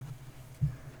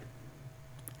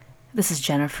This is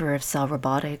Jennifer of Cell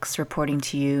Robotics reporting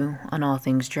to you on all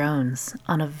things drones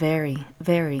on a very,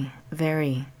 very,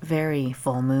 very, very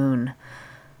full moon.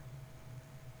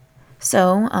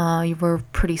 So, you were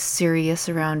pretty serious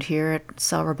around here at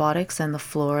Cell Robotics and the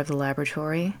floor of the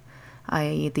laboratory,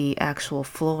 i.e., the actual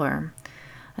floor.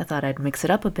 I thought I'd mix it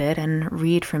up a bit and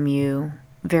read from you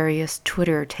various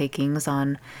Twitter takings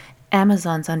on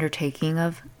Amazon's undertaking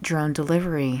of drone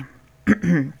delivery.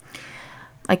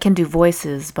 I can do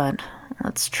voices, but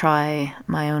let's try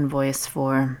my own voice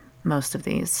for most of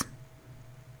these,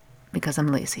 because I'm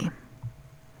lazy.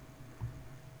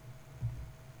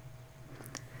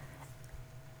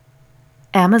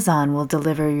 Amazon will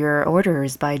deliver your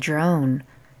orders by drone,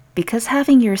 because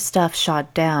having your stuff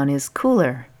shot down is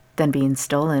cooler than being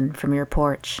stolen from your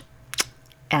porch.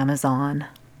 Amazon.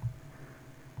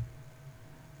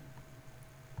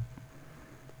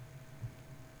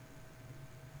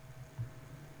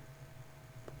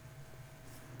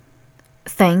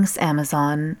 Thanks,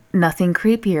 Amazon. Nothing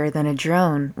creepier than a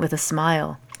drone with a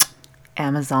smile.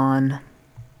 Amazon.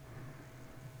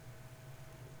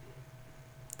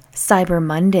 Cyber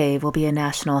Monday will be a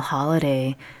national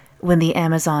holiday when the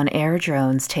Amazon air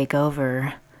drones take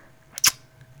over.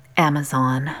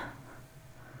 Amazon.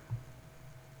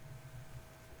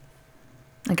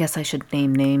 I guess I should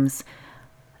name names.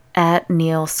 At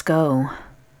Neil Sco.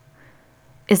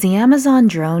 Is the Amazon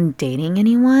drone dating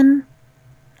anyone?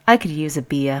 I could use a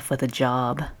BF with a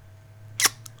job.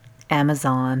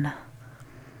 Amazon.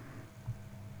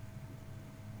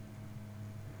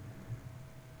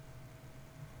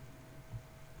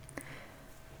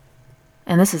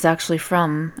 And this is actually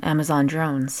from Amazon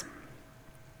Drones.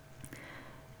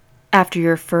 After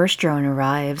your first drone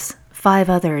arrives, 5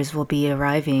 others will be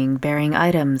arriving bearing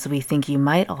items we think you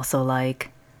might also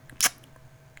like.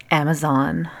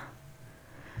 Amazon.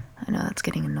 I know that's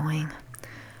getting annoying.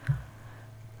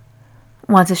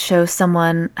 Want to show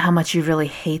someone how much you really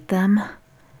hate them?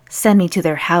 Send me to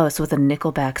their house with a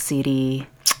Nickelback CD.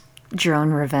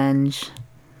 Drone revenge.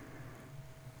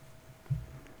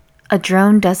 A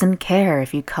drone doesn't care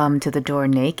if you come to the door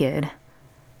naked.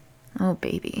 Oh,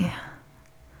 baby.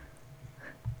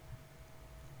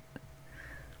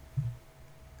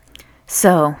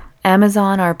 So,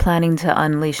 Amazon are planning to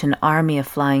unleash an army of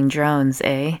flying drones,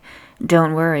 eh?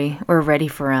 Don't worry, we're ready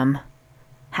for 'em.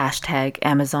 Hashtag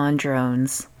Amazon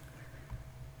drones.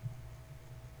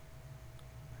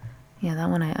 Yeah, that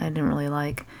one I didn't really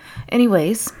like.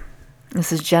 Anyways,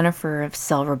 this is Jennifer of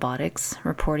Cell Robotics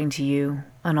reporting to you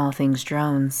on all things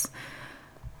drones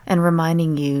and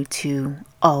reminding you to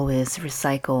always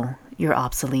recycle your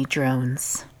obsolete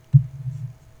drones.